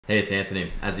Hey, it's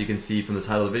Anthony. As you can see from the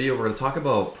title of the video, we're going to talk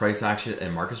about price action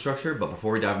and market structure. But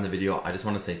before we dive in the video, I just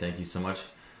want to say thank you so much,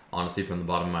 honestly, from the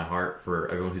bottom of my heart, for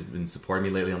everyone who's been supporting me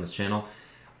lately on this channel.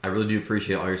 I really do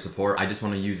appreciate all your support. I just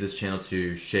want to use this channel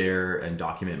to share and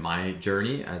document my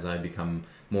journey as I become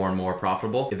more and more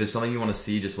profitable. If there's something you want to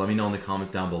see, just let me know in the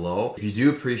comments down below. If you do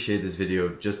appreciate this video,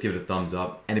 just give it a thumbs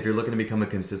up. And if you're looking to become a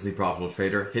consistently profitable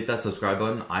trader, hit that subscribe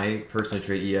button. I personally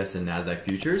trade ES and NASDAQ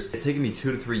futures. It's taken me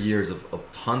 2 to 3 years of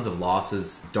tons of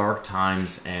losses, dark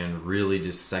times, and really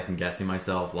just second guessing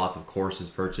myself. Lots of courses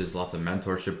purchased, lots of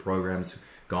mentorship programs,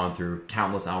 gone through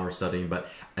countless hours studying. But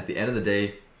at the end of the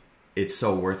day, it's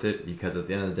so worth it, because at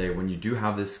the end of the day, when you do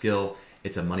have this skill,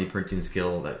 it's a money printing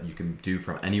skill that you can do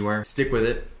from anywhere. Stick with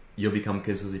it. You'll become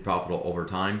consistently profitable over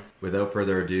time. Without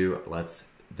further ado,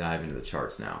 let's dive into the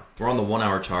charts now. We're on the 1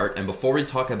 hour chart. And before we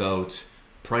talk about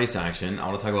price action, I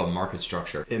want to talk about market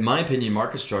structure. In my opinion,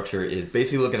 market structure is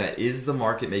basically looking at, is the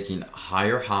market making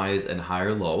higher highs and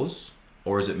higher lows,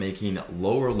 or is it making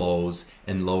lower lows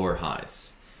and lower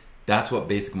highs? That's what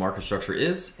basic market structure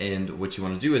is. And what you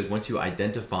want to do is, once you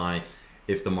identify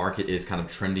if the market is kind of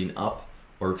trending up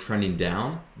or trending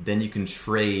down, then you can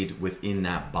trade within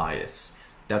that bias.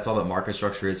 That's all that market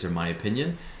structure is, in my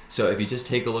opinion. So if you just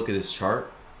take a look at this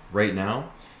chart right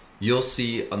now, you'll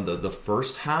see on the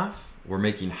first half, we're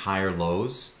making higher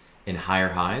lows and higher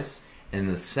highs. And in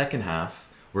the second half,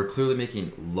 we're clearly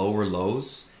making lower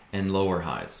lows and lower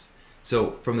highs.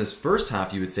 So from this first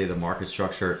half, you would say the market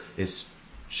structure is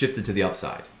shifted to the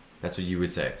upside. That's what you would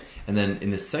say. And then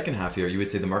in the second half here, you would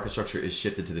say the market structure is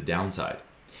shifted to the downside.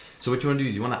 So what you want to do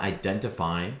is you want to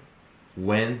identify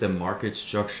when the market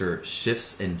structure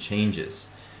shifts and changes.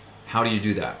 How do you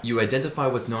do that? You identify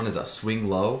what's known as a swing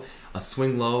low. A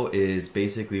swing low is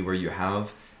basically where you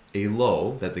have a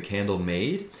low that the candle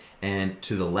made, and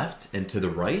to the left and to the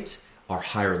right are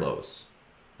higher lows.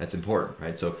 That's important,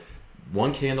 right? So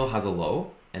one candle has a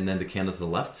low, and then the candle to the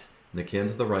left and the candle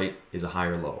to the right is a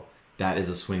higher low. That is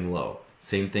a swing low.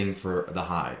 Same thing for the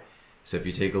high. So if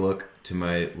you take a look to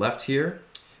my left here,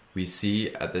 we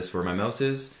see at this where my mouse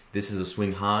is, this is a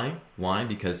swing high. Why?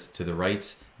 Because to the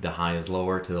right, the high is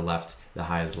lower. To the left, the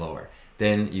high is lower.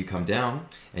 Then you come down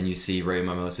and you see right where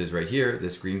my mouse is right here,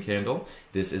 this green candle.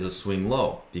 This is a swing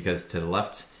low, because to the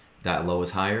left, that low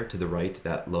is higher. To the right,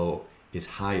 that low is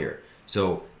higher.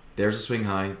 So there's a swing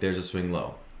high, there's a swing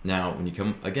low. Now, when you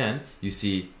come again, you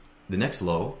see the next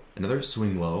low, another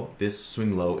swing low. This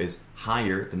swing low is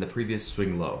higher than the previous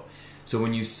swing low. So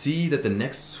when you see that the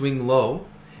next swing low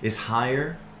is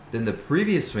higher than the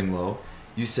previous swing low,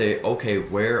 you say, okay,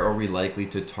 where are we likely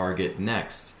to target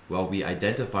next? Well, we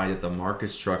identify that the market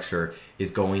structure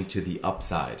is going to the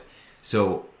upside.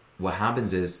 So what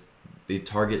happens is they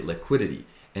target liquidity,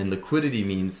 and liquidity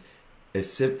means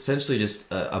essentially just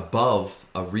above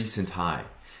a recent high.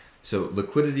 So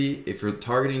liquidity, if you're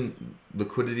targeting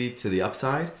liquidity to the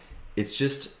upside, it's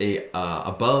just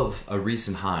above a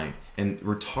recent high. And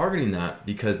we're targeting that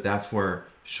because that's where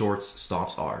shorts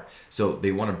stops are. So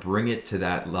they want to bring it to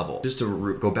that level. Just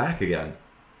to go back again,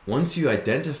 once you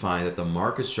identify that the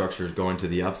market structure is going to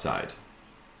the upside,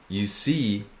 you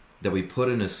see that we put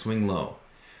in a swing low.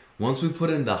 Once we put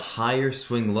in the higher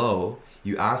swing low,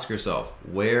 you ask yourself,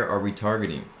 where are we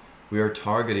targeting? We are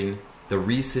targeting the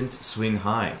recent swing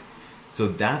high. So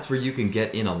that's where you can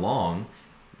get in along.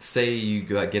 Say you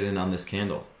get in on this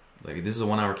candle. Like, this is a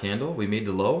 1 hour candle. We made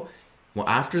the low. Well,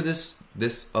 after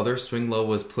this other swing low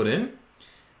was put in,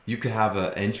 you could have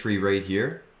an entry right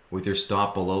here with your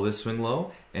stop below this swing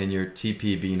low and your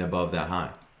TP being above that high.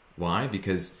 Why?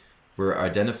 Because we're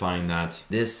identifying that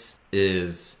this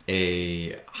is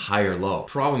a higher low.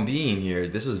 Problem being here,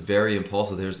 this was very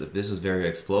impulsive. This was very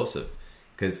explosive,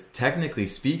 because technically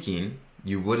speaking,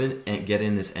 you wouldn't get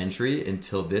in this entry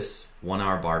until this 1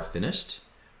 hour bar finished.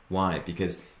 Why?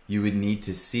 Because you would need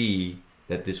to see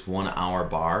that this 1 hour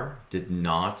bar did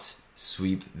not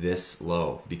sweep this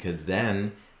low, because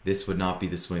then this would not be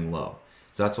the swing low.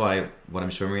 So that's why what I'm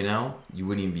showing right now, you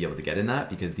wouldn't even be able to get in that,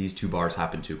 because these 2 bars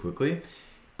happen too quickly.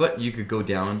 But you could go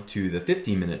down to the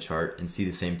 15-minute chart and see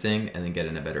the same thing and then get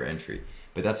in a better entry.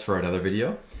 But that's for another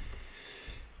video.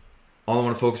 All I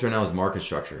want to focus right now is market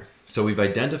structure. So we've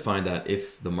identified that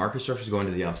if the market structure is going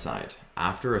to the upside,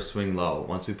 after a swing low,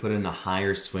 once we put in a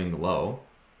higher swing low,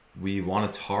 we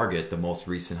want to target the most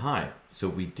recent high. So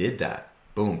we did that.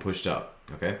 Boom, pushed up.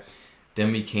 Okay.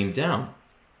 Then we came down,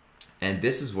 and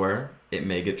this is where it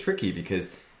may get tricky,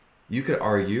 because you could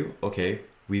argue, okay,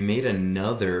 we made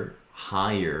another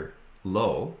higher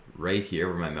low right here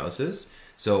where my mouse is.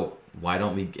 So why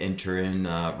don't we enter in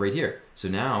right here? So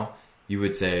now you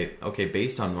would say, okay,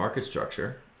 based on market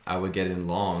structure, I would get in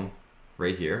long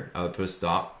right here. I would put a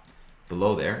stop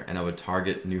below there, and I would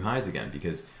target new highs again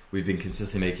because we've been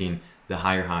consistently making the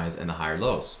higher highs and the higher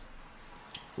lows.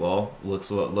 Well,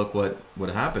 look what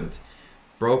happened.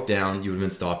 Broke down, you would have been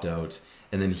stopped out,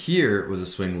 and then here was a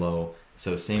swing low.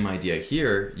 So same idea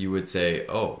here. You would say,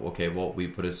 oh, okay, well, we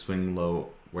put a swing low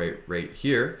right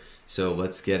here. So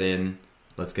let's get in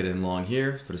long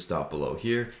here, put a stop below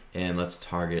here, and let's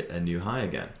target a new high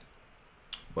again.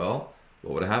 Well,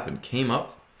 what would have happened? Came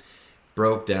up,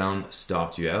 broke down,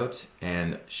 stopped you out,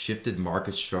 and shifted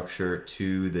market structure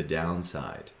to the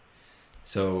downside.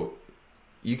 So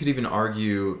you could even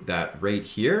argue that right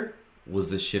here was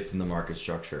the shift in the market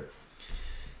structure.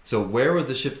 So where was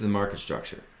the shift in the market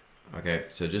structure? Okay,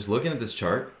 so just looking at this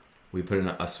chart, we put in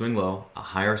a swing low, a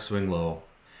higher swing low,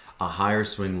 a higher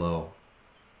swing low.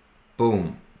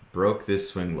 Boom, broke this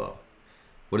swing low.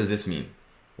 What does this mean?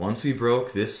 Once we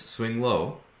broke this swing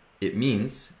low, it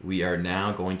means we are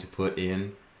now going to put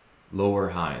in lower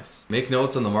highs. Make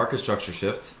notes on the market structure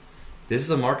shift. This is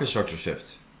a market structure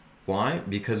shift. Why?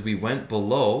 Because we went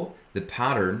below the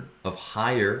pattern of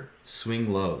higher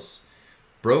swing lows.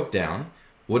 Broke down.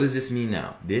 What does this mean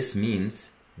now? This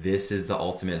means this is the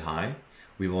ultimate high.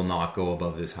 We will not go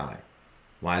above this high.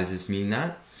 Why does this mean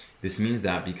that? This means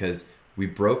that because we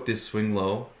broke this swing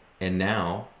low, and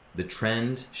now the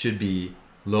trend should be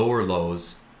lower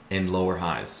lows and lower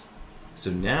highs. So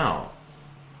now,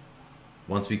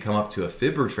 once we come up to a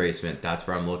fib retracement, that's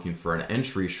where I'm looking for an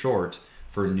entry short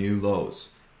for new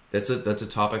lows. That's a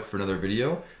topic for another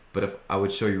video, but if I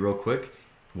would show you real quick,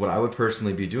 what I would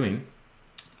personally be doing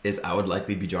is I would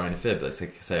likely be drawing a fib. Let's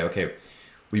say, okay,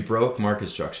 we broke market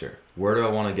structure. Where do I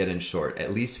want to get in short?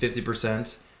 At least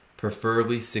 50%,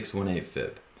 preferably 618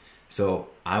 fib. So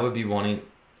I would be wanting,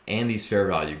 and these fair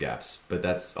value gaps, but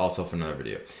that's also for another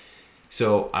video.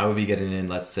 So I would be getting in,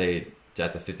 let's say,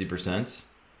 at the 50%,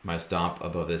 my stop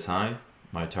above this high,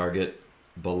 my target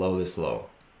below this low.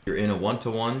 You're in a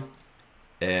 1-to-1,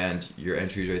 and your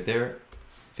entry is right there,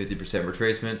 50%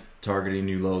 retracement, targeting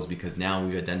new lows because now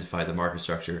we've identified the market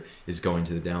structure is going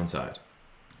to the downside.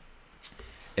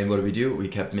 And what do? We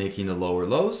kept making the lower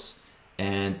lows,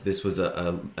 and this was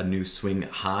a new swing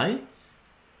high.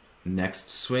 Next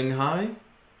swing high,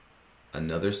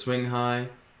 another swing high,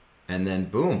 and then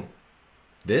boom,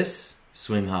 this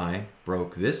swing high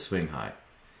broke this swing high.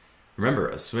 Remember,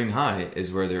 a swing high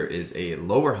is where there is a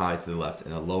lower high to the left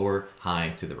and a lower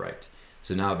high to the right.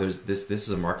 So now there's this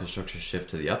is a market structure shift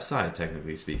to the upside,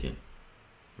 technically speaking,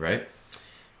 right?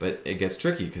 But it gets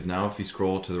tricky because now if you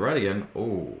scroll to the right again,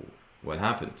 oh, what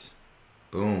happened?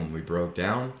 Boom, we broke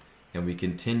down and we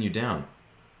continue down.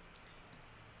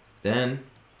 Then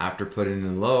after putting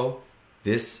in low,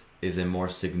 this is a more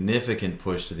significant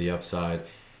push to the upside.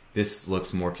 This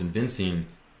looks more convincing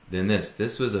than this.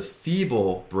 This was a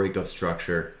feeble break of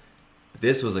structure.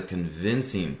 This was a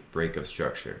convincing break of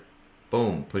structure.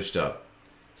 Boom, pushed up.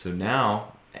 So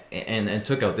now, and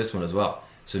took out this one as well.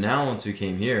 So now once we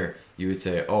came here, you would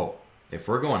say, oh, if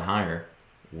we're going higher,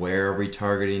 where are we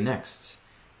targeting next?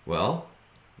 Well,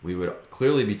 we would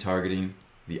clearly be targeting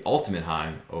the ultimate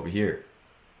high over here.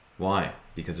 Why?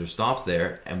 Because there's stops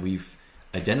there, and we've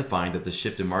identified that the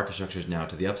shift in market structure is now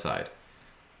to the upside.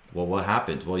 Well, what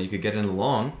happened? Well, you could get in a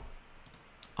long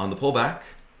on the pullback.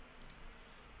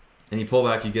 Any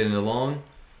pullback you get in a long,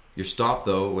 your stop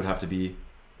though would have to be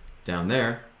down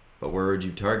there, but where would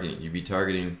you target? You'd be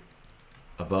targeting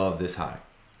above this high.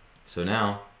 So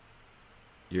now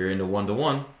you're into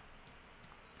 1-to-1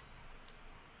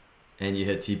 and you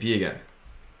hit TP again.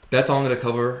 That's all I'm going to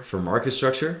cover for market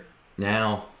structure.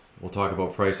 Now we'll talk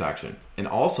about price action. And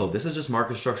also, this is just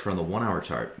market structure on the 1 hour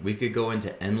chart. We could go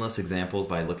into endless examples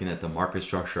by looking at the market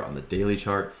structure on the daily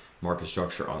chart, market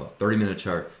structure on the 30-minute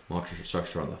chart, market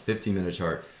structure on the 15-minute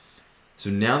chart. So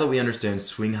now that we understand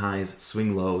swing highs,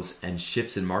 swing lows, and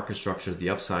shifts in market structure to the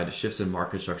upside, shifts in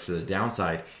market structure to the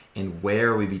downside, and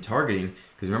where we be targeting,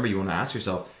 because remember, you want to ask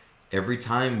yourself, every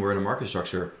time we're in a market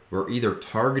structure, we're either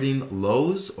targeting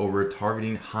lows or we're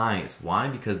targeting highs. Why?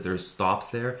 Because there's stops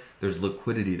there, there's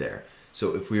liquidity there.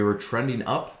 So if we were trending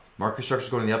up, market structure is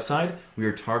going to the upside, we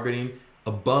are targeting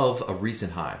above a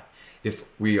recent high. If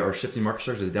we are shifting market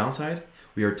structure to the downside,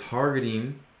 we are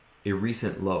targeting a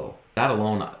recent low. That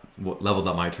alone leveled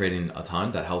up my trading a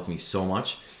ton. That helped me so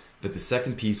much. But the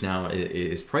second piece now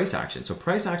is price action. So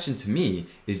price action to me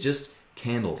is just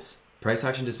candles. Price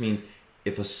action just means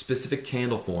if a specific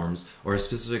candle forms or a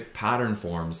specific pattern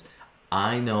forms,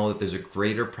 I know that there's a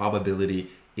greater probability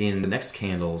in the next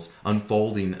candles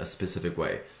unfolding a specific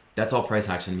way. That's all price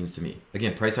action means to me.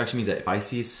 Again, price action means that if I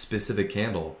see a specific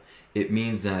candle, it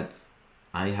means that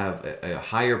I have a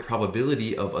higher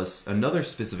probability of another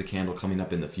specific candle coming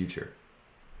up in the future.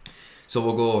 So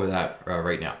we'll go over that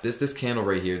right now. This candle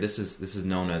right here, this is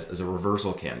known as a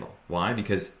reversal candle. Why?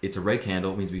 Because it's a red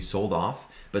candle. It means we sold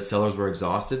off, but sellers were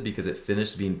exhausted because it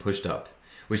finished being pushed up,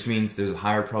 which means there's a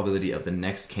higher probability of the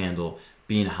next candle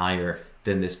being higher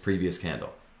than this previous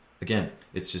candle. Again,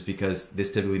 it's just because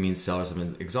this typically means sellers have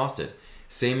been exhausted.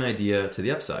 Same idea to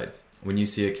the upside. When you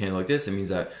see a candle like this, it means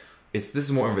that this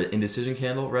is more of an indecision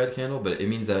candle, red candle, but it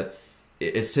means that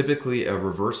it's typically a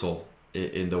reversal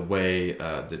in the way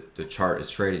the chart is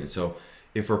trading. So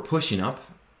if we're pushing up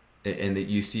and that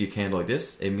you see a candle like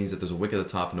this, it means that there's a wick at the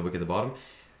top and a wick at the bottom.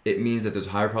 It means that there's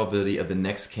a higher probability of the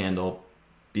next candle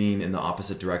being in the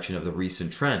opposite direction of the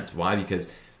recent trend. Why?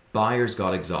 Because buyers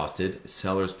got exhausted,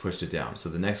 sellers pushed it down. So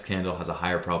the next candle has a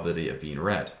higher probability of being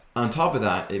red. On top of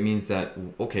that, it means that,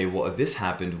 okay, well, if this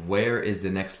happened, where is the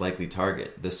next likely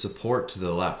target? The support to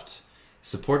the left.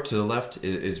 Support to the left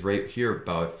is right here,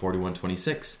 about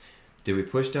 41.26. Did we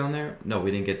push down there? No,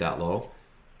 we didn't get that low.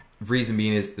 Reason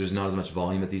being is there's not as much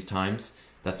volume at these times.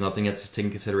 That's nothing to take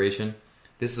into consideration.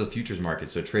 This is a futures market,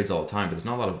 so it trades all the time, but there's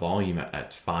not a lot of volume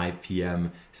at 5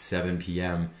 p.m., 7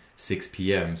 p.m., 6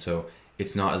 p.m., so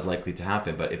it's not as likely to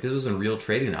happen. But if this was in real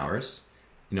trading hours,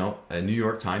 you know, a New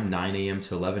York time, 9 a.m.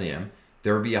 to 11 a.m.,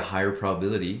 there would be a higher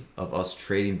probability of us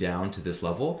trading down to this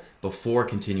level before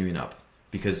continuing up.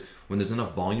 Because when there's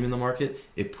enough volume in the market,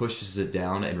 it pushes it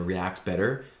down and reacts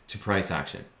better to price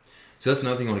action. So that's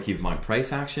another thing I want to keep in mind.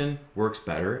 Price action works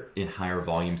better in higher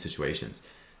volume situations.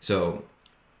 So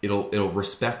it'll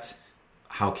respect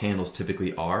how candles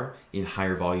typically are in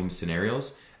higher volume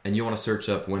scenarios. And you want to search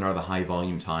up when are the high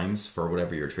volume times for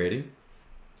whatever you're trading.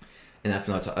 And that's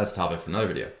a topic for another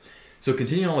video. So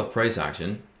continuing on with price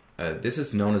action, this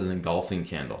is known as an engulfing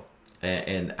candle.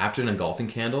 And after an engulfing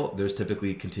candle, there's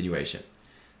typically continuation.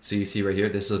 So you see right here,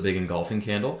 this is a big engulfing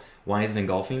candle. Why is it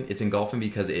engulfing? It's engulfing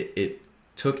because it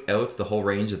took out the whole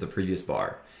range of the previous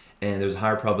bar. And there's a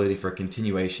higher probability for a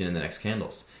continuation in the next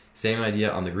candles. Same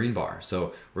idea on the green bar.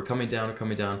 So we're coming down,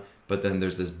 but then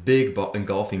there's this big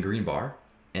engulfing green bar,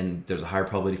 and there's a higher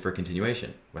probability for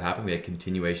continuation. What happened? We had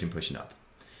continuation pushing up.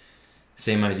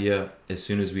 Same idea as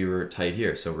soon as we were tight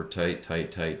here. So we're tight,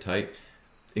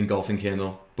 engulfing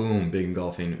candle, boom, big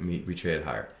engulfing, we traded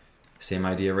higher. Same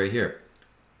idea right here.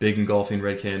 Big engulfing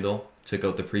red candle, took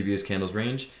out the previous candle's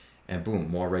range, and boom,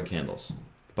 more red candles.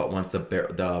 But once the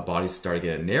bodies started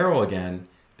getting narrow again,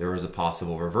 there was a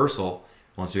possible reversal.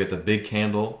 Once we get the big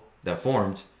candle that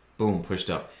formed, boom, pushed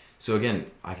up. So again,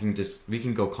 we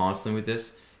can go constantly with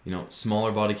this. You know,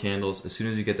 smaller body candles, as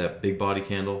soon as you get that big body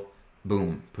candle,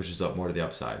 boom, pushes up more to the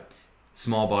upside.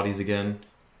 Small bodies again,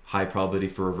 high probability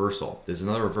for reversal. There's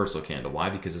another reversal candle. Why?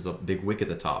 Because there's a big wick at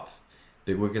the top.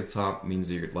 Big wick at the top means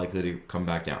that you're likely to come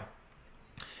back down.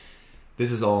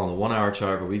 This is all on the 1 hour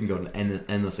chart, but we can go to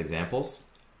endless examples.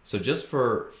 So just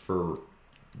for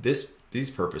these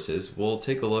purposes, we'll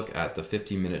take a look at the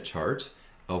 15-minute chart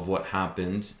of what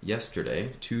happened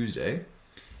yesterday, Tuesday.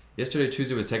 Yesterday,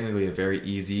 Tuesday was technically a very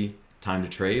easy time to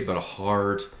trade, but a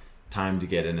hard time to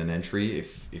get in an entry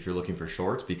if you're looking for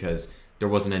shorts, because there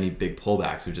wasn't any big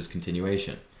pullbacks, it was just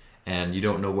continuation. And you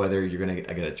don't know whether you're going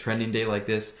to get a trending day like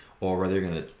this or whether you're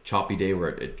going to choppy day where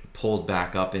it pulls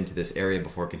back up into this area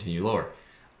before it continue lower.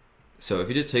 So if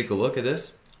you just take a look at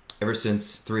this, ever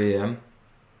since 3 a.m.,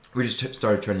 we just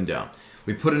started trending down.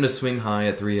 We put in a swing high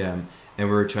at 3 a.m. and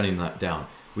we were trending down.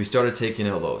 We started taking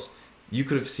out lows. You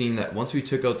could have seen that once we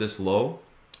took out this low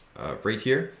right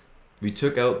here, we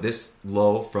took out this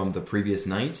low from the previous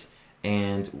night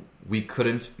and we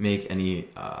couldn't make any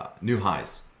new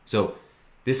highs. So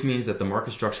this means that the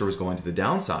market structure was going to the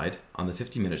downside on the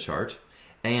 50-minute chart,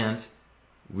 and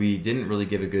we didn't really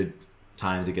give a good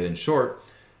time to get in short,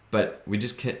 but we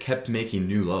just kept making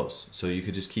new lows. So you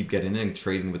could just keep getting in and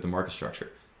trading with the market structure.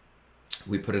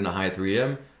 We put in a high at 3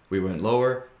 a.m., we went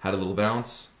lower, had a little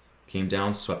bounce, came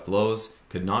down, swept lows,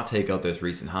 could not take out this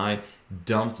recent high,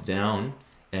 dumped down,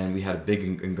 and we had a big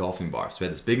engulfing bar. So we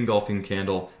had this big engulfing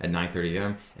candle at 9:30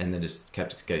 a.m. and then just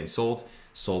kept getting sold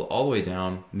all the way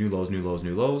down, new lows, new lows,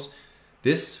 new lows.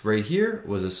 This right here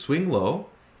was a swing low,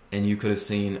 and you could have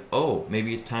seen, oh,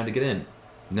 maybe it's time to get in.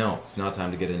 No, it's not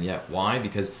time to get in yet. Why?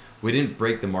 Because we didn't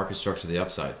break the market structure to the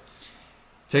upside.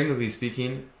 Technically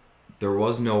speaking, there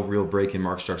was no real break in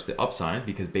market structure to the upside,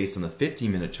 because based on the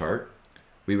 15-minute chart,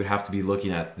 we would have to be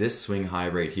looking at this swing high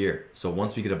right here. So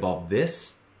once we get above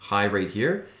this high right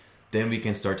here, then we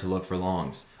can start to look for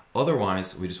longs.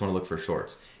 Otherwise, we just want to look for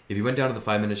shorts. If you went down to the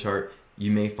 5-minute chart, you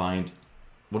may find,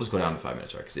 we'll just go down to the 5-minute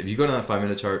chart, because if you go down the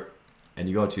 5-minute chart and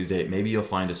you go on Tuesday, maybe you'll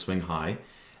find a swing high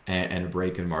and a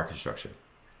break in market structure.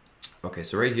 Okay,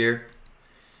 so right here,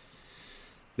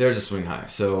 there's a swing high.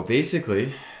 So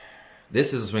basically,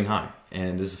 this is a swing high,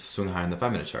 and this is a swing high in the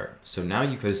 5-minute chart. So now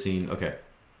you could have seen, okay,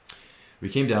 we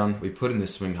came down, we put in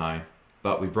this swing high,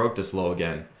 but we broke this low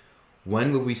again.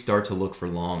 When would we start to look for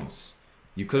longs?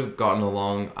 You could have gotten a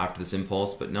long after this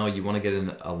impulse, but no, you want to get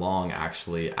in a long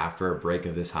actually after a break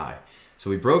of this high. So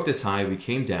we broke this high, we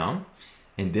came down,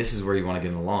 and this is where you want to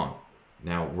get in a long.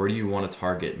 Now, where do you want to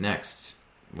target next?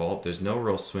 Well, there's no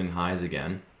real swing highs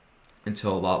again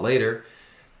until a lot later,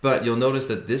 but you'll notice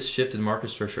that this shifted market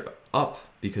structure up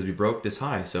because we broke this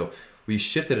high. So we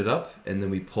shifted it up and then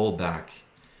we pulled back.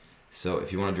 So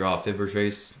if you want to draw a fib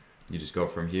retrace, you just go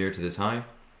from here to this high.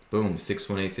 Boom,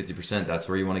 618, 50%. That's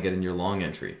where you want to get in your long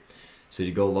entry. So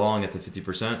you go long at the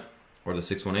 50% or the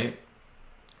 618,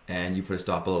 and you put a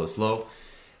stop below this low,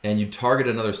 and you target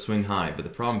another swing high. But the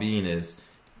problem being is,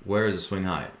 where is the swing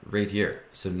high? Right here.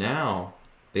 So now,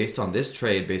 based on this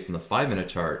trade, based on the 5-minute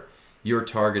chart, you're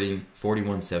targeting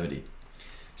 4170.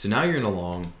 So now you're in a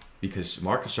long because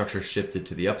market structure shifted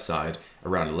to the upside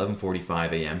around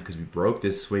 11:45 a.m. because we broke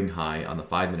this swing high on the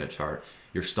 5-minute chart.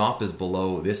 Your stop is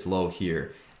below this low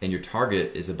here, and your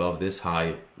target is above this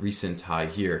high, recent high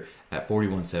here at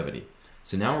 4170.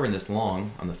 So now we're in this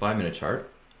long on the 5-minute chart,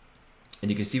 and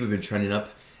you can see we've been trending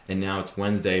up, and now it's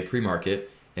Wednesday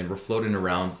pre-market, and we're floating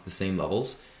around the same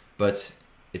levels. But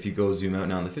if you go zoom out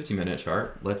now on the 50-minute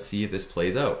chart, let's see if this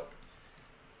plays out.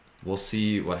 We'll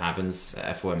see what happens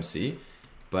at FOMC,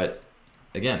 but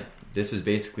again, this is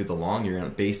basically the long you're in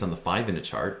based on the 5-minute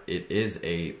chart. It is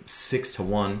a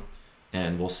 6-to-1,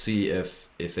 and we'll see if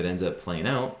it ends up playing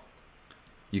out.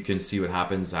 You can see what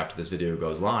happens after this video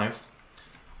goes live.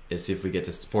 Is see if we get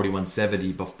to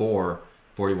 4170 before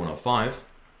 4105.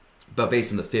 But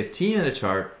based on the 15-minute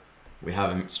chart, we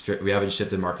haven't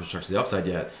shifted market structure to the upside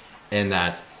yet, and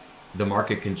that the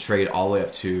market can trade all the way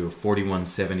up to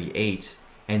 4178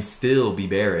 and still be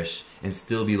bearish and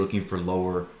still be looking for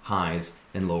lower highs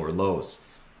and lower lows.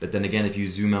 But then again, if you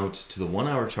zoom out to the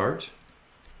 1-hour chart,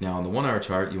 now on the 1-hour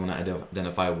chart, you want to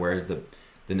identify where's the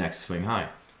next swing high.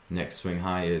 Next swing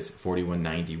high is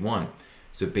 4191.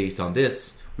 So based on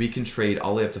this, we can trade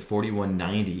all the way up to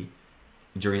 4190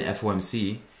 during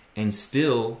FOMC and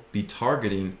still be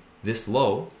targeting this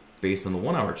low based on the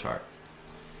 1-hour chart.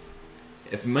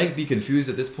 It might be confused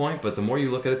at this point, but the more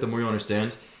you look at it, the more you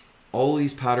understand. All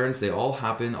these patterns, they all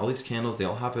happen, all these candles, they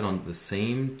all happen on the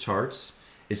same charts.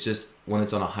 It's just when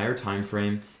it's on a higher time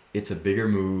frame, it's a bigger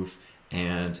move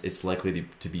and it's likely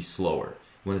to be slower.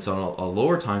 When it's on a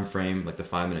lower time frame, like the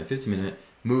 5-minute, 50-minute,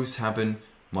 moves happen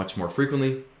much more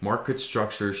frequently. Market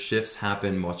structure shifts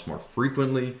happen much more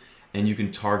frequently, and you can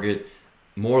target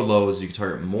more lows, you can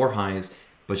target more highs,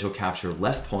 but you'll capture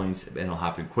less points and it'll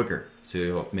happen quicker.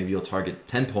 So maybe you'll target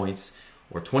 10 points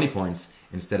or 20 points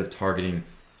instead of targeting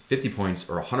 50 points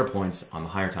or 100 points on the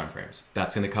higher time frames.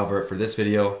 That's going to cover it for this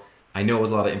video. I know it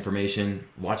was a lot of information.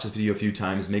 Watch this video a few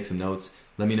times, make some notes.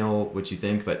 Let me know what you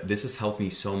think, but this has helped me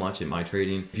so much in my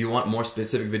trading. If you want more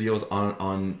specific videos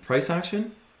on price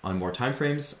action, on more time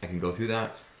frames, I can go through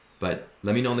that. But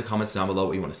let me know in the comments down below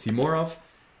what you want to see more of.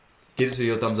 Give this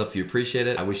video a thumbs up if you appreciate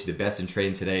it. I wish you the best in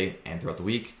trading today and throughout the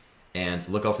week. And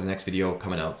look out for the next video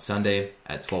coming out Sunday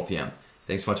at 12 p.m.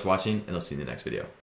 Thanks so much for watching, and I'll see you in the next video.